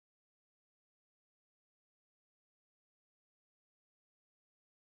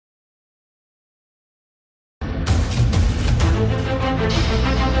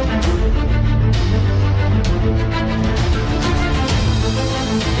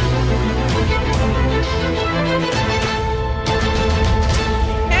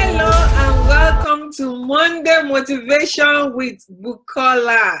Monday Motivation with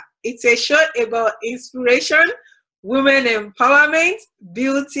Bukola. It's a show about inspiration, women empowerment,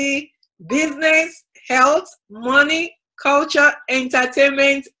 beauty, business, health, money, culture,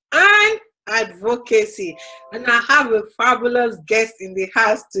 entertainment, and advocacy. And I have a fabulous guest in the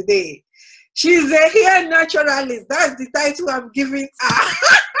house today. She's a hair naturalist. That's the title I'm giving her.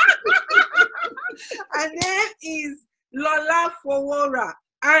 Her name is Lola Fowora,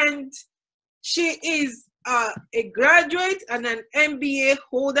 and she is a graduate and an MBA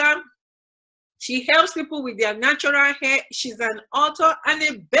holder. She helps people with their natural hair. She's an author and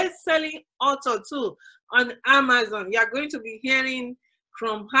a best-selling author too on Amazon. You are going to be hearing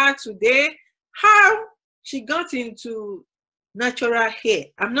from her today how she got into natural hair.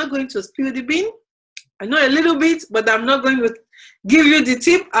 I'm not going to spill the bean. I know a little bit, but I'm not going to give you the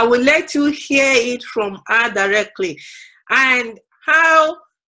tip. I will let you hear it from her directly. And how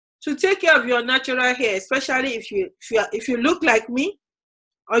to take care of your natural hair, especially if you look like me,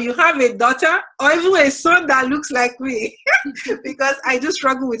 or you have a daughter, or even a son that looks like me, because I do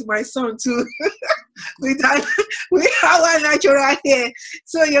struggle with my son too, with our natural hair.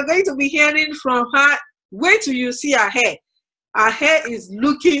 So you're going to be hearing from her. Wait till you see her hair. Her hair is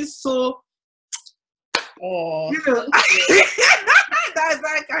looking so, oh, you know, that's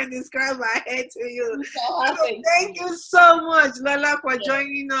how I can describe my hair to you. So thank you so much, Lola, for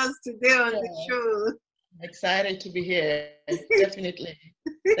joining us today on the show. I'm excited to be here, definitely.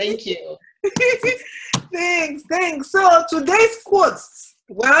 Thank you. Thanks. So today's quotes,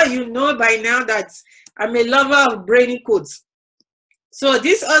 well, you know by now that I'm a lover of brainy quotes. So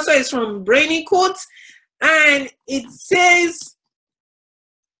this also is from Brainy Quotes, and it says,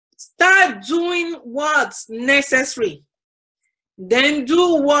 start doing what's necessary, then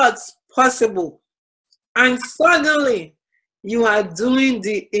do what's possible, and suddenly you are doing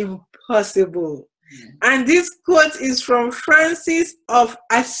the impossible. And this quote is from Francis of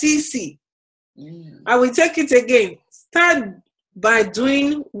Assisi. I will take it again. Start by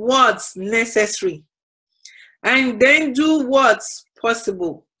doing what's necessary, and then do what's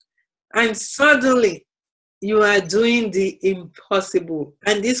possible, and suddenly you are doing the impossible.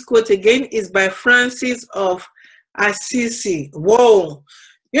 And this quote again is by Francis of Assisi. Whoa.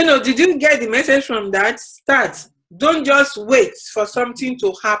 You know, did you get the message from that? Start. Don't just wait for something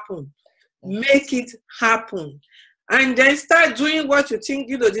to happen. Make it happen. And then start doing what you think,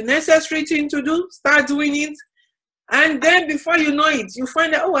 you know, the necessary thing to do. Start doing it. And then before you know it, you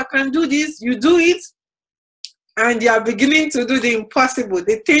find out, oh, I can do this. You do it. And you are beginning to do the impossible.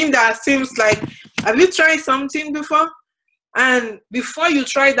 The thing that seems like, have you tried something before? And before you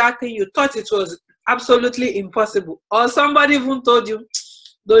try that thing, you thought it was absolutely impossible. Or somebody even told you,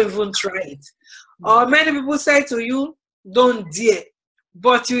 don't even try it. Or many people say to you, don't dare.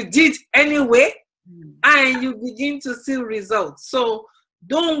 But you did anyway, and you begin to see results. So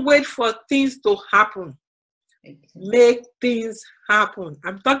don't wait for things to happen. Make things happen.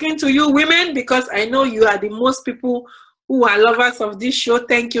 I'm talking to you women because I know you are the most people who are lovers of this show.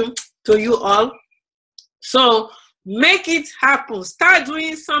 Thank you to you all. So make it happen. Start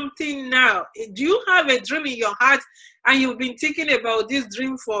doing something now. Do you have a dream in your heart and you've been thinking about this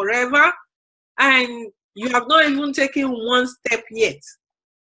dream forever and you have not even taken one step yet?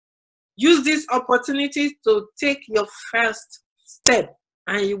 Use this opportunity to take your first step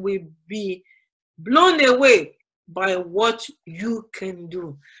and you will be blown away by what you can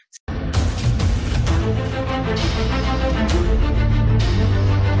do.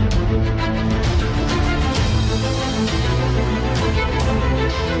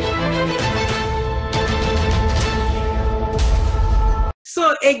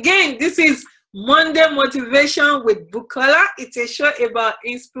 So again, this is Monday Motivation with Bukola. It's a show about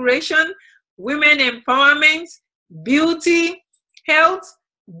inspiration, women empowerment, beauty, health,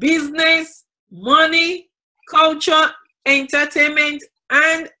 business, money, culture, entertainment,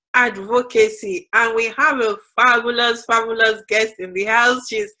 and advocacy. And we have a fabulous guest in the house.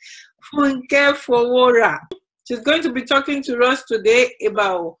 She's Adefunke Fowora. She's going to be talking to us today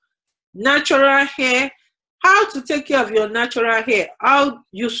about natural hair, how to take care of your natural hair, how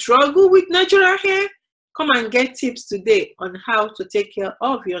you struggle with natural hair. Come and get tips today on how to take care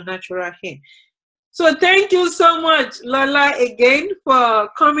of your natural hair. So thank you so much, Lola, again for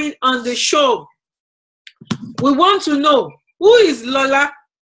coming on the show. We want to know, who is Lola?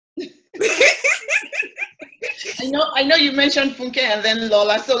 I know you mentioned Funke and then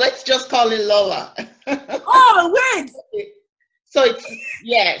Lola, so let's just call it Lola. Oh, wait. So it's,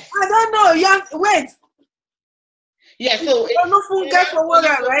 yes. I don't know. Yeah, wait. Yeah, so Lola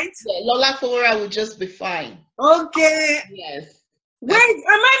Fowora, right? Yeah, Lola Fowora will just be fine. Okay. Yes. Wait,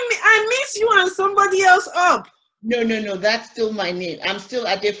 I mix you and somebody else up. No, that's still my name. I'm still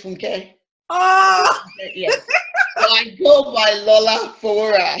Adefunke. Oh. Yes. So I go by Lola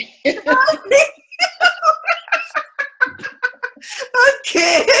Fowora.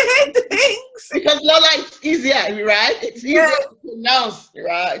 Okay, thanks. Because Lola is easier, right? It's easier to pronounce,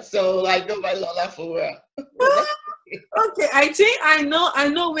 right? So I go by Lola Fowora. Okay, I think I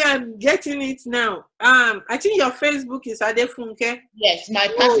know where I'm getting it now. I think your Facebook is Adefunke. Yes, my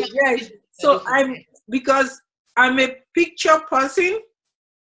personal. Yes. So because I'm a picture person.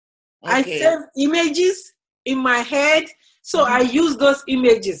 Okay. I save images in my head, so I use those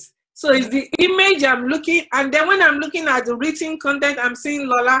images. So it's the image I'm looking, and then when I'm looking at the written content, I'm seeing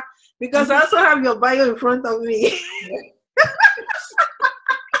Lola, because I also have your bio in front of me.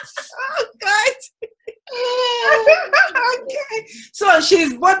 Oh, God. Okay. So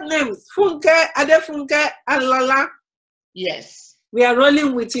she's both names, Funke, Adefunke, and Lola. Yes. We are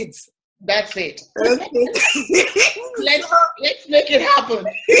rolling with it. That's it. Okay. let's make it happen.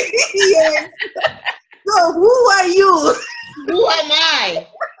 Yes. So who are you? Who am I?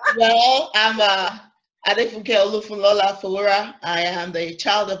 Well, I'm Adefunke Lola Fowora. I am the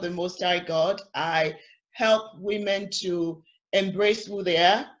child of the Most High God. I help women to embrace who they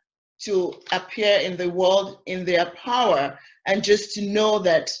are, to appear in the world in their power, and just to know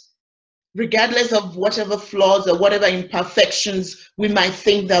that regardless of whatever flaws or whatever imperfections we might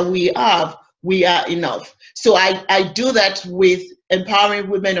think that we are enough. So I do that with empowering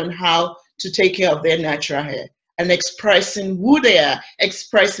women on how to take care of their natural hair and expressing who they are,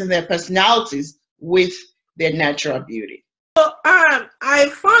 expressing their personalities with their natural beauty. So I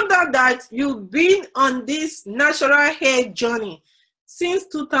found out that you've been on this natural hair journey since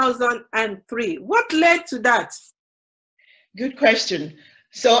 2003. What led to that? Good question.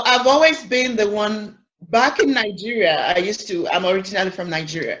 So I've always been the one back in Nigeria. I'm originally from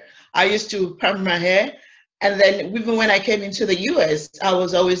Nigeria. I used to perm my hair. And then even when I came into the US, I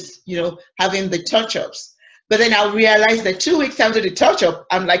was always, having the touch-ups. But then I realized that 2 weeks after the touch-up,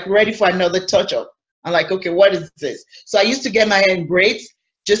 I'm like ready for another touch-up. I'm like, okay, what is this? So I used to get my hair in braids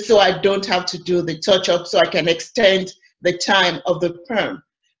just so I don't have to do the touch-up, so I can extend the time of the perm.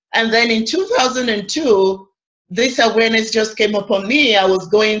 And then in 2002, this awareness just came upon me. I was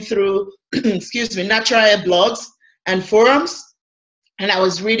going through, natural hair blogs and forums, and I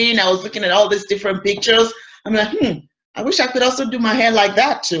was reading, I was looking at all these different pictures. I'm like, I wish I could also do my hair like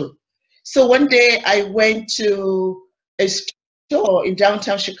that too. So one day I went to a store in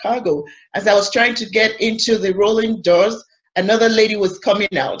downtown Chicago. As I was trying to get into the rolling doors, another lady was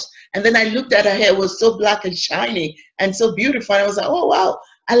coming out. And then I looked at her hair, it was so black and shiny and so beautiful. And I was like, oh, wow,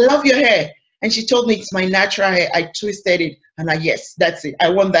 I love your hair. And she told me it's my natural hair. I twisted it. And yes, that's it. I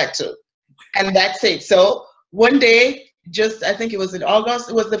want that too. And that's it. So one day, I think it was in August,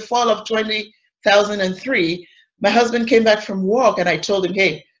 it was the fall of 2003, my husband came back from work and I told him,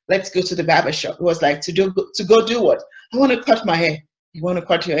 hey, let's go to the barber shop. It was like, to go do what? I want to cut my hair. You want to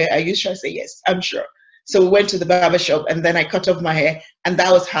cut your hair? Are you sure? I say, yes, I'm sure. So we went to the barber shop and then I cut off my hair, and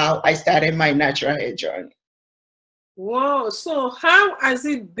that was how I started my natural hair journey. Wow. So how has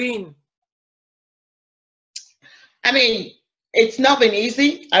it been? I mean, it's not been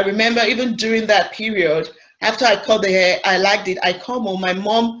easy. I remember even during that period, after I cut the hair, I liked it. I come home, my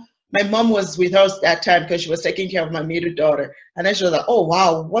mom was with us that time because she was taking care of my middle daughter. And then she was like, oh,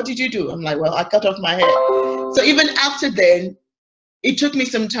 wow, what did you do? I'm like, well, I cut off my hair. So even after then, it took me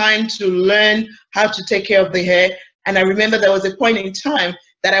some time to learn how to take care of the hair. And I remember there was a point in time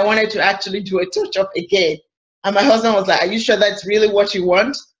that I wanted to actually do a touch-up again. And my husband was like, are you sure that's really what you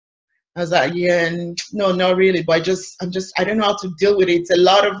want? I was like, yeah, no, not really, but I don't know how to deal with it. It's a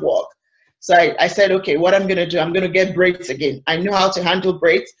lot of work. So I said, okay, what I'm going to do, I'm going to get braids again. I know how to handle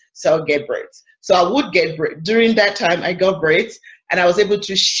braids, so I'll get braids. So I would get braids. During that time, I got braids, and I was able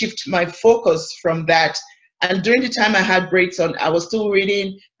to shift my focus from that. And during the time I had braids on, I was still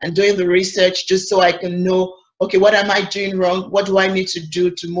reading and doing the research just so I can know, okay, what am I doing wrong? What do I need to do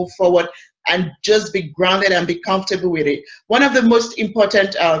to move forward? And just be grounded and be comfortable with it. One of the most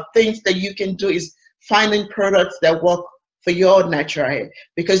important things that you can do is finding products that work for your natural hair,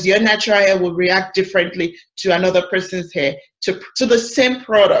 because your natural hair will react differently to another person's hair, to the same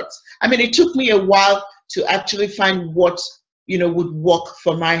products. I mean, it took me a while to actually find what would work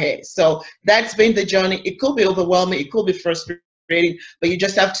for my hair. So that's been the journey. It could be overwhelming, it could be frustrating, but you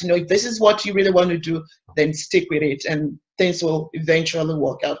just have to know if this is what you really want to do, then stick with it, and things will eventually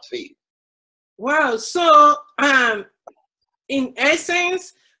work out for you. Wow. So in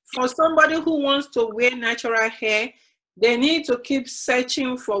essence, for somebody who wants to wear natural hair, they need to keep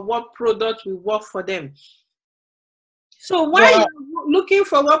searching for what product will work for them. So why Well, you're looking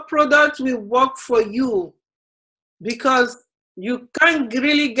for what product will work for you? Because you can't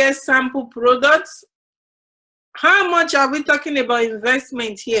really get sample products. How much are we talking about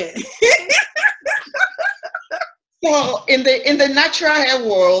investment here? so in the natural hair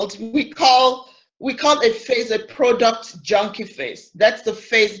world, we call a phase a product junkie phase. That's the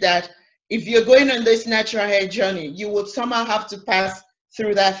phase that if you're going on this natural hair journey, you would somehow have to pass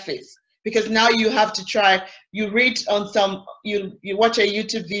through that phase, because now you have to try. You read on some, you watch a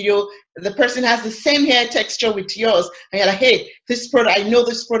YouTube video, the person has the same hair texture with yours, and you're like, hey, this product, I know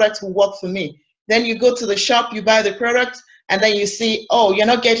this product will work for me. Then you go to the shop, you buy the product, and then you see, oh, you're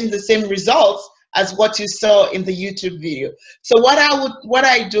not getting the same results as what you saw in the YouTube video. So what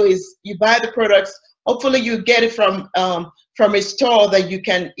I do is, you buy the products. Hopefully you get it from a store that you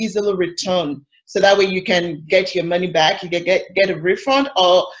can easily return. So that way you can get your money back, you can get a refund,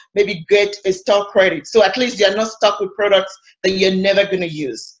 or maybe get a store credit. So at least you're not stuck with products that you're never going to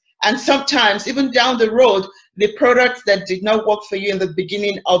use. And sometimes, even down the road, the products that did not work for you in the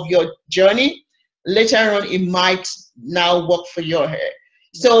beginning of your journey, later on it might now work for your hair.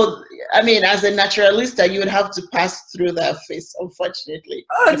 So, I mean, as a naturalista, you would have to pass through that phase, unfortunately.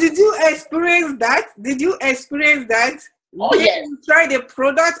 Oh, did you experience that? Did you experience that? Oh, When yes. you tried a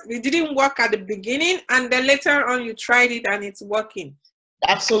product, it didn't work at the beginning, and then later on you tried it and it's working.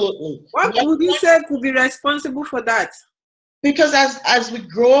 Absolutely. What Yep. would you say could be responsible for that? Because as we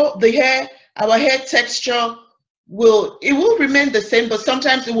grow, the hair, our hair texture will remain the same, but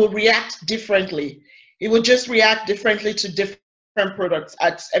sometimes it will react differently. It will just react differently to different products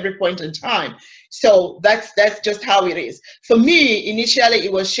at every point in time. So that's just how it is. For me, initially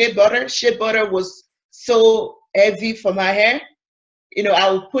it was shea butter. Shea butter was so heavy for my hair. You know,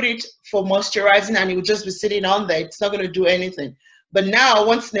 I would put it for moisturizing and it would just be sitting on there. It's not going to do anything. But now,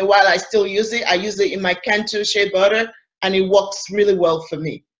 once in a while, I still use it. I use it in my Cantu shea butter, and it works really well for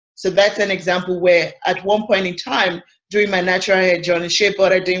me. So that's an example where at one point in time during my natural hair journey, shea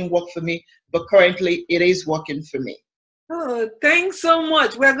butter didn't work for me, but currently it is working for me. Oh, thanks so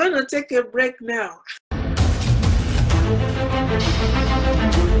much. We're going to take a break now.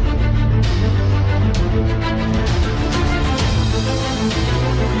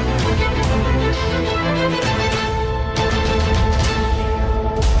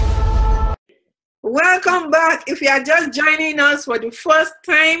 Welcome back. If you are just joining us for the first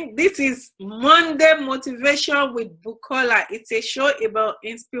time, this is Monday Motivation with Bukola. It's a show about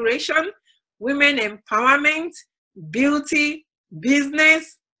inspiration, women empowerment, beauty,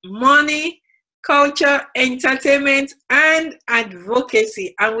 business, money, culture, entertainment, and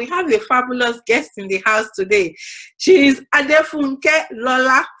advocacy. And we have a fabulous guest in the house today. She is Adefunke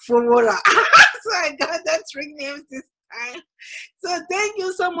Lola Fowora. So I got that three names this time. So thank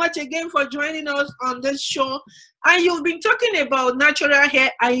you so much again for joining us on this show. And you've been talking about natural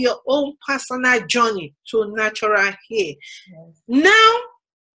hair and your own personal journey to natural hair. Yes. Now,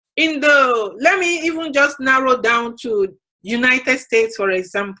 let me even just narrow down to United States, for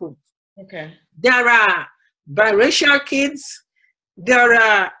example. Okay. There are biracial kids, there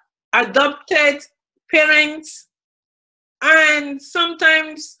are adopted parents, and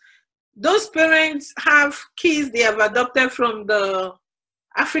sometimes those parents have kids they have adopted from the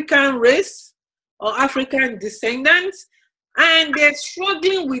African race or African descendants, and they're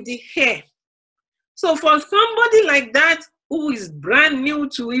struggling with the hair. So for somebody like that who is brand new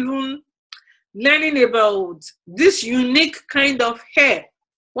to even learning about this unique kind of hair,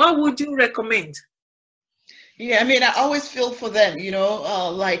 what would you recommend? Yeah, I mean, I always feel for them, you know,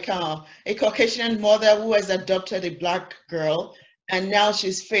 like a Caucasian mother who has adopted a black girl, and now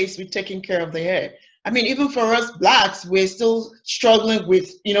she's faced with taking care of the hair. I mean, even for us blacks, we're still struggling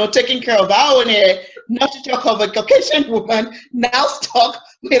with, you know, taking care of our own hair, not to talk of a Caucasian woman now stuck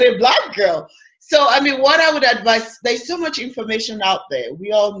with a black girl. So, I mean, what I would advise, there's so much information out there.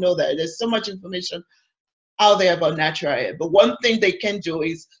 We all know that there's so much information out there about natural hair. But one thing they can do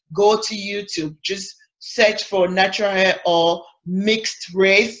is go to YouTube, just search for natural hair or mixed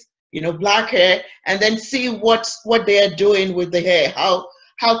race, you know, black hair, and then see what they are doing with the hair,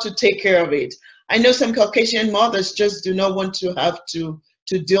 how to take care of it. I know some Caucasian mothers just do not want to have to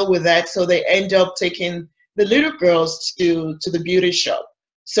deal with that, so they end up taking the little girls to the beauty shop.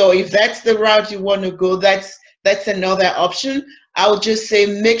 So if that's the route you want to go, that's another option. I would just say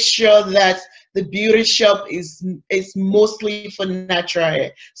make sure that the beauty shop is mostly for natural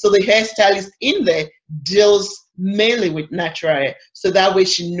hair. So the hairstylist in there deals mainly with natural hair. So that way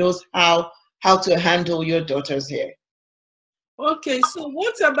she knows how to handle your daughter's hair. Okay, so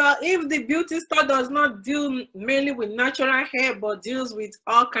what about if the beauty store does not deal mainly with natural hair but deals with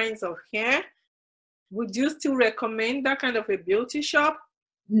all kinds of hair? would you still recommend that kind of a beauty shop?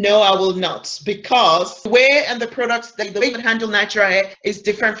 No, I will not, because the way and the products, the way you handle natural hair is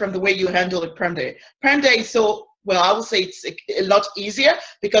different from the way you handle it perm hair. Perm hair is so, well, I would say it's a lot easier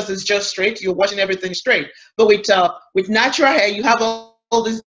because it's just straight. You're washing everything straight. But with natural hair, you have all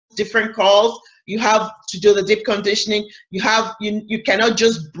these different curls. You have to do the deep conditioning. You cannot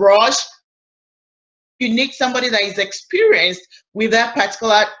just brush. You need somebody that is experienced with that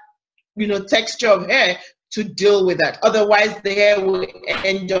particular, texture of hair to deal with that. Otherwise, the hair will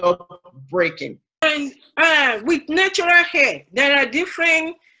end up breaking. And with natural hair, there are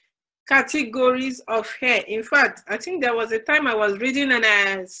different categories of hair. In fact, I think there was a time I was reading and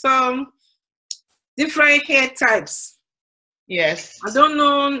I saw different hair types. Yes. I don't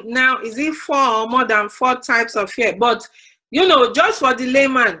know now, is it 4 or more than 4 types of hair? But, just for the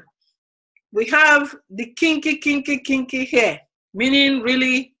layman, we have the kinky hair, meaning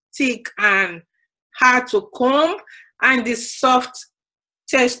really thick and hard to comb, and the soft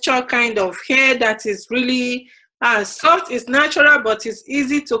texture kind of hair that is really soft. Is natural, but it's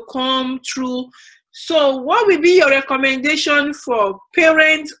easy to comb through. So what will be your recommendation for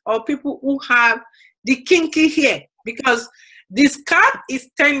parents or people who have the kinky hair? Because the scalp is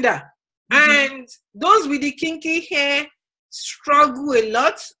tender, and those with the kinky hair struggle a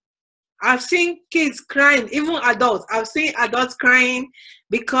lot. I've seen kids crying, even adults. I've seen adults crying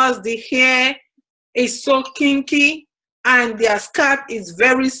because the hair is so kinky and their scalp is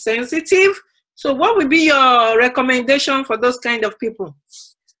very sensitive. So what would be your recommendation for those kind of people?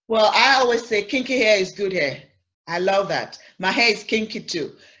 Well, I always say kinky hair is good hair. I love that. My hair is kinky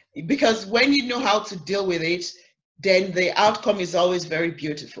too. Because when you know how to deal with it, then the outcome is always very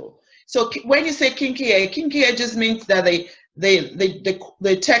beautiful. So when you say kinky hair just means that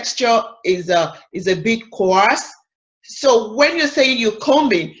the texture is a bit coarse. So when you're saying you're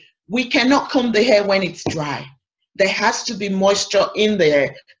combing, we cannot comb the hair when it's dry. There has to be moisture in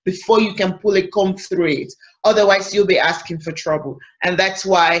there before you can pull a comb through it. Otherwise, you'll be asking for trouble. And that's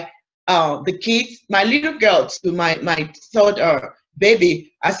why the kids, my little girl, to my third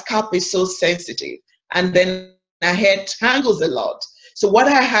baby, her scalp is so sensitive. And then her hair tangles a lot. So what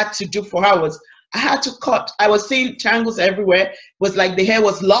I had to do for her was I had to cut. I was seeing tangles everywhere. It was like the hair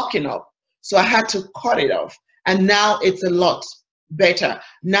was locking up. So I had to cut it off. And now it's a lot better.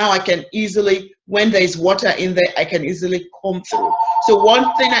 Now I can easily, when there is water in there, I can easily comb through. So one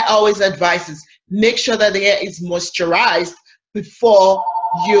thing I always advise is make sure that the hair is moisturized before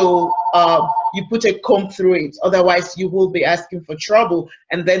you put a comb through it. Otherwise, you will be asking for trouble,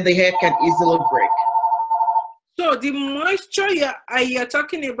 and then the hair can easily break. So the moisture you're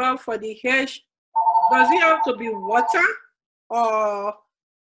talking about for the hair, does it have to be water or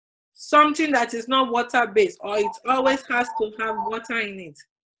something that is not water-based, or it always has to have water in it?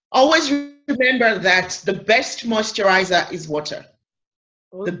 Always remember that the best moisturizer is water.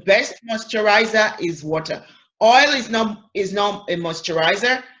 Okay. The best moisturizer is water. Oil is not a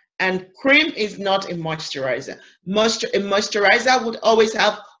moisturizer, and cream is not a moisturizer. A moisturizer would always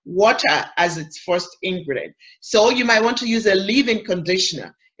have water as its first ingredient. So you might want to use a leave-in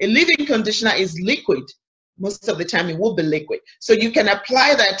conditioner. A leave-in conditioner is liquid. Most of the time it will be liquid. So you can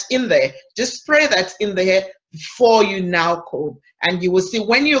apply that in there. Just spray that in the hair before you now comb. And you will see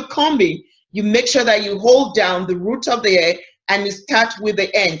when you're combing, you make sure that you hold down the root of the hair and you start with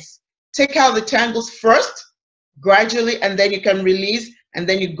the ends. Take out the tangles first, gradually, and then you can release, and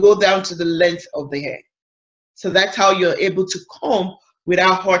then you go down to the length of the hair. So that's how you're able to comb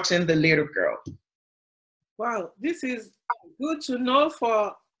without hurting the little girl. Wow, this is good to know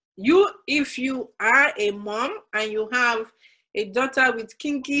for you. If you are a mom and you have a daughter with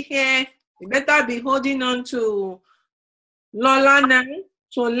kinky hair, you better be holding on to Lola now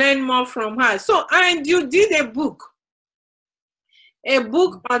to learn more from her. So, and you did a book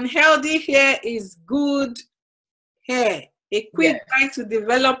on healthy hair is good hair, a quick guide to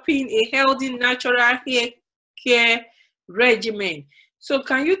developing a healthy natural hair care regimen. So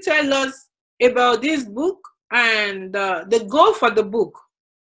can you tell us about this book and the goal for the book?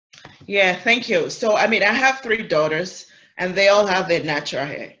 Yeah, thank you. So, I mean, I have 3 daughters and they all have their natural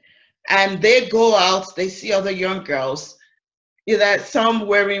hair. And they go out, they see other young girls, either some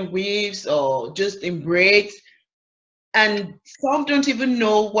wearing weaves or just in braids. And some don't even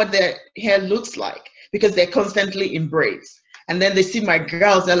know what their hair looks like because they're constantly in braids. And then they see my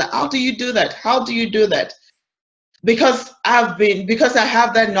girls, they're like, how do you do that? How do you do that? Because I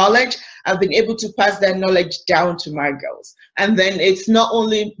have that knowledge, I've been able to pass that knowledge down to my girls. And then it's not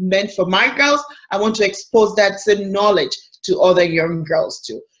only meant for my girls, I want to expose that same knowledge to other young girls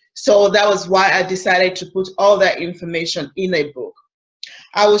too. So that was why I decided to put all that information in a book.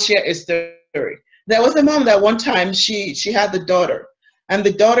 I will share a story. There was a mom that one time she had the daughter, and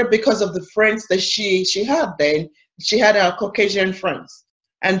the daughter, because of the friends that she had then, she had her Caucasian friends,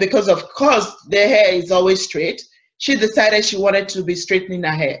 and because of course their hair is always straight, she decided she wanted to be straightening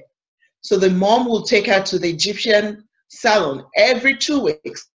her hair. So the mom will take her to the Egyptian salon every 2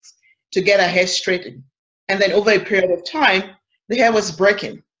 weeks to get her hair straightened, and then over a period of time, the hair was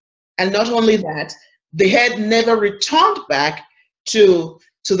breaking, and not only that, the hair never returned back to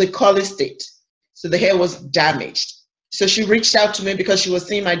the curly state. So the hair was damaged. So she reached out to me because she was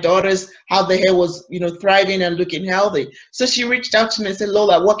seeing my daughters, how the hair was, thriving and looking healthy. So she reached out to me and said,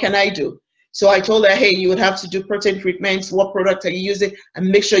 Lola, what can I do? So I told her, hey, you would have to do protein treatments. What product are you using? And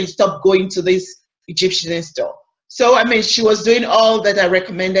make sure you stop going to this Egyptian store. So, I mean, she was doing all that I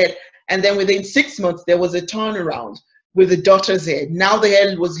recommended. And then within 6 months, there was a turnaround with the daughter's hair. Now the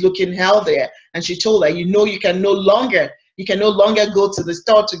hair was looking healthier. You can no longer go to the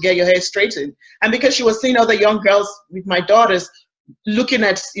store to get your hair straightened. And because she was seeing other young girls with my daughters looking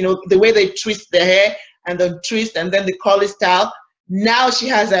at, the way they twist their hair and then twist and then the curly style, now she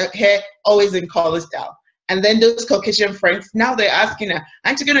has her hair always in curly style. And then those Caucasian friends, now they're asking her,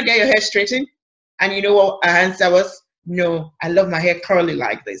 aren't you going to get your hair straightened? And you know what her answer was? No, I love my hair curly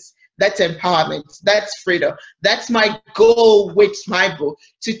like this. That's empowerment. That's freedom. That's my goal with my book,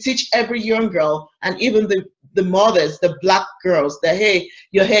 to teach every young girl and even the mothers, the Black girls, that, hey,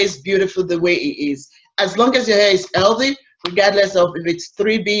 your hair is beautiful the way it is. As long as your hair is healthy, regardless of if it's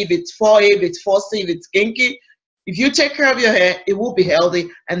 3B, if it's 4A, if it's 4C, if it's kinky, if you take care of your hair, it will be healthy,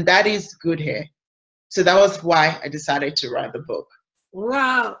 and that is good hair. So that was why I decided to write the book.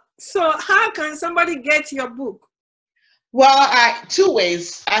 Wow. So how can somebody get your book? Well, 2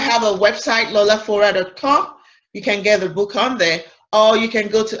 ways. I have a website, lolafowora.com. You can get the book on there, or you can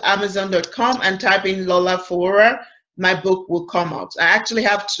go to amazon.com and type in Lola Fowora. My book will come out. I actually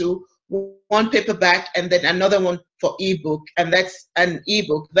have two, one paperback and then another one for ebook, and that's an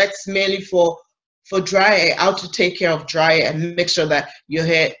ebook that's mainly for dry hair, how to take care of dry hair and make sure that your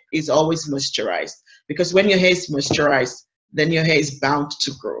hair is always moisturized. Because when your hair is moisturized, then your hair is bound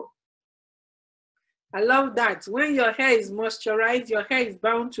to grow. I love that. When your hair is moisturized, your hair is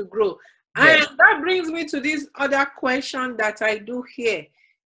bound to grow. Yes. And that brings me to this other question that I do here,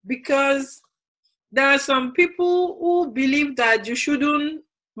 because there are some people who believe that you shouldn't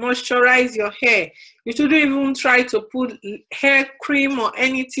moisturize your hair. You shouldn't even try to put hair cream or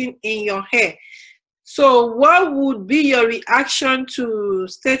anything in your hair. So what would be your reaction to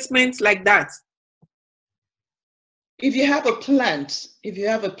statements like that? If you have a plant,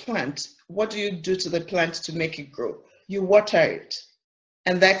 what do you do to the plant to make it grow? You water it.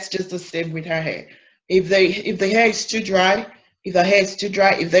 And that's just the same with her hair. If the hair is too dry, if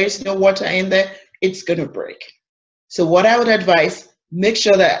there is no water in there, it's going to break. So what I would advise, make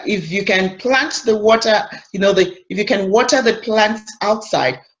sure that if you can plant the water, if you can water the plants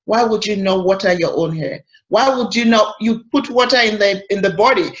outside, why would you not water your own hair? Why would you not, you put water in the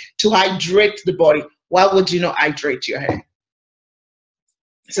body to hydrate the body. Why would you not hydrate your hair?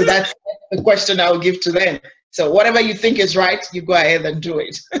 So that's the question I would give to them. So whatever you think is right, you go ahead and do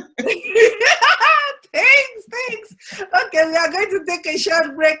it. Thanks. Okay, we are going to take a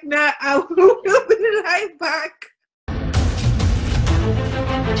short break now. I will be right back.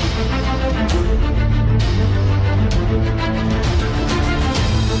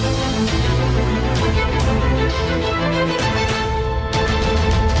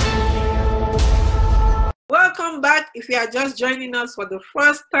 Welcome back. If you are just joining us for the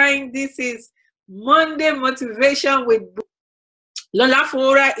first time, this is Monday Motivation with Lola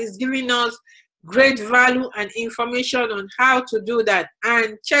Fowora is giving us great value and information on how to do that.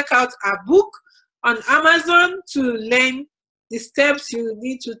 And check out our book on Amazon to learn the steps you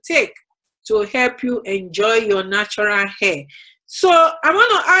need to take to help you enjoy your natural hair. So I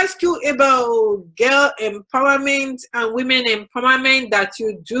want to ask you about girl empowerment and women empowerment that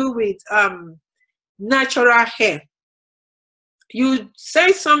you do with natural hair. You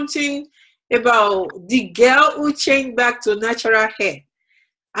say something about the girl who changed back to natural hair,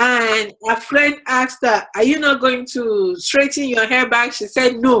 and a friend asked her, are you not going to straighten your hair back? She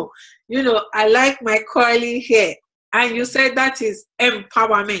said, no, I like my curly hair. And you said that is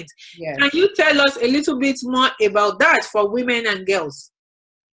empowerment. Yes. Can you tell us a little bit more about that for women and girls?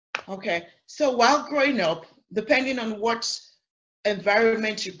 Okay, so while growing up, depending on what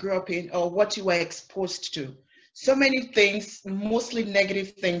environment you grew up in or what you were exposed to, so many things, mostly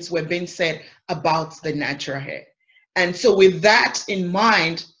negative things, were being said about the natural hair. And so with that in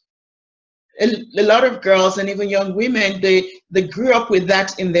mind, a lot of girls and even young women, they grew up with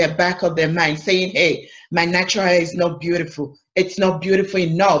that in their back of their mind, saying, hey, my natural hair is not beautiful. It's not beautiful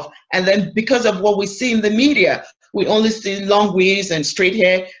enough. And then because of what we see in the media, we only see long wigs and straight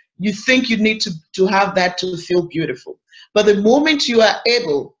hair. You think you need to have that to feel beautiful. But the moment you are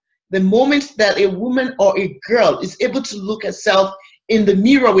able, the moment that a woman or a girl is able to look herself in the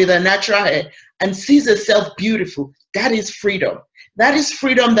mirror with her natural hair and sees herself beautiful, that is freedom. That is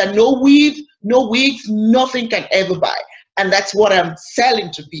freedom that no weave, no wigs, nothing can ever buy. And that's what I'm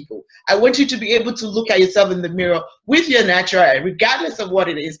selling to people. I want you to be able to look at yourself in the mirror with your natural hair, regardless of what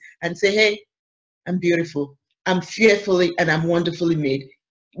it is, and say, hey, I'm beautiful. I'm fearfully and I'm wonderfully made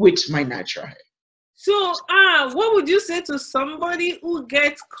with my natural hair. So, what would you say to somebody who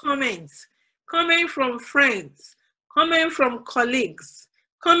gets comments coming from friends, coming from colleagues,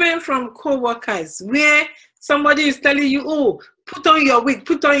 coming from co-workers, where somebody is telling you, oh, put on your wig,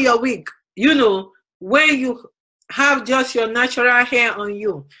 put on your wig, you know, when you have just your natural hair on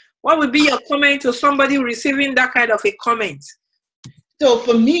you? What would be your comment to somebody receiving that kind of a comment? So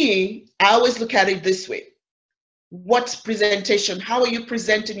for me, I always look at it this way. What's presentation? How are you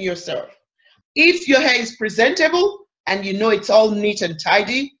presenting yourself? If your hair is presentable and you know it's all neat and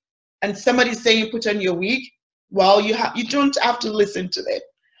tidy, and somebody's saying put on your wig, well, you don't have to listen to them.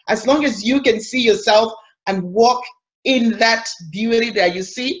 As long as you can see yourself and walk in that beauty that you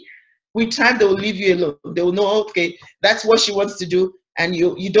see, with time they will leave you alone. They will know, okay, that's what she wants to do, and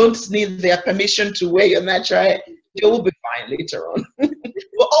you don't need their permission to wear your natural hair. They will be fine later on.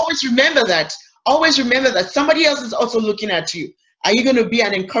 But always remember that. Always remember that somebody else is also looking at you. Are you going to be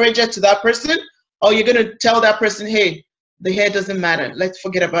an encourager to that person, or you're going to tell that person, hey, the hair doesn't matter. Let's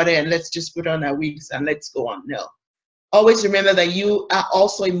forget about it and let's just put on our wigs and let's go on. No. Always remember that you are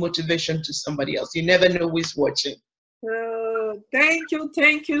also a motivation to somebody else. You never know who's watching.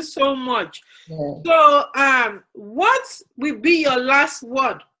 Thank you so much. Yeah. So, what will be your last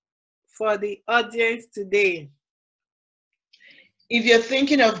word for the audience today? If you're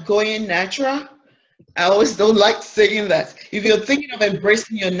thinking of going natural, I always don't like saying that. If you're thinking of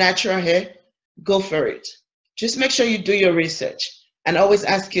embracing your natural hair, go for it. Just make sure you do your research and always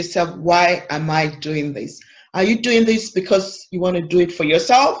ask yourself, why am I doing this? Are you doing this because you want to do it for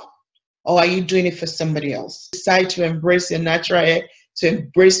yourself, or are you doing it for somebody else? Decide to embrace your natural hair, to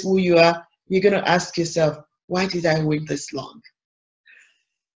embrace who you are. You're going to ask yourself, why did I wait this long?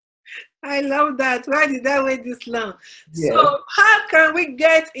 I love that. Why did I wait this long? Yeah. So how can we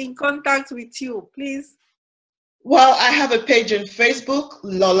get in contact with you, please? Well, I have a page on Facebook,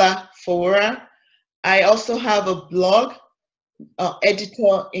 Lola Fowora. I also have a blog,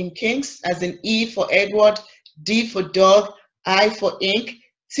 Editor-in-Kinks, as in E for Edward, D for dog, I for ink,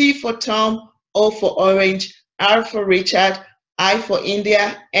 T for Tom, O for orange, R for Richard, I for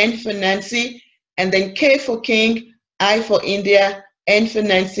India, N for Nancy, and then K for King, I for India, N for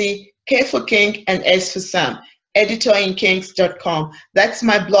Nancy, K for King, and S for Sam. Editor-in-Kinks.com. That's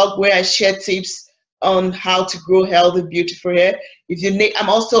my blog where I share tips on how to grow healthy, beautiful hair. If you need, I'm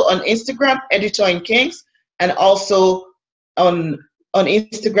also on Instagram, Editor-in-Kinks, and also on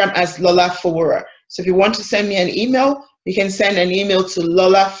Instagram as Lola Fowora. So if you want to send me an email, you can send an email to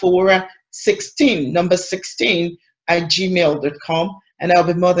lolafowora16, number 16, at gmail.com, and I'll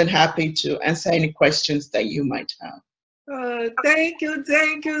be more than happy to answer any questions that you might have. Thank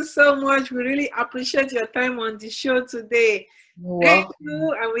you so much. We really appreciate your time on the show today. Thank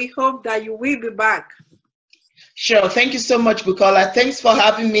you, and we hope that you will be back. Sure. Thank you so much, Bukola. Thanks for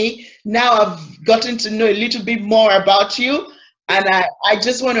having me. Now I've gotten to know a little bit more about you, and I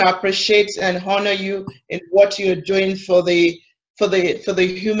just want to appreciate and honor you in what you're doing for the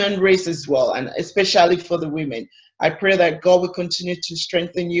human race as well, and especially for the women. I pray that God will continue to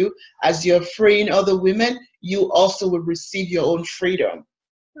strengthen you as you're freeing other women. You also will receive your own freedom.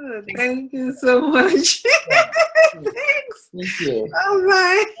 Thank you so much. Thanks. Thank you.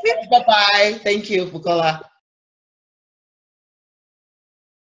 Bye-bye. Bye-bye. Thank you, Bukola.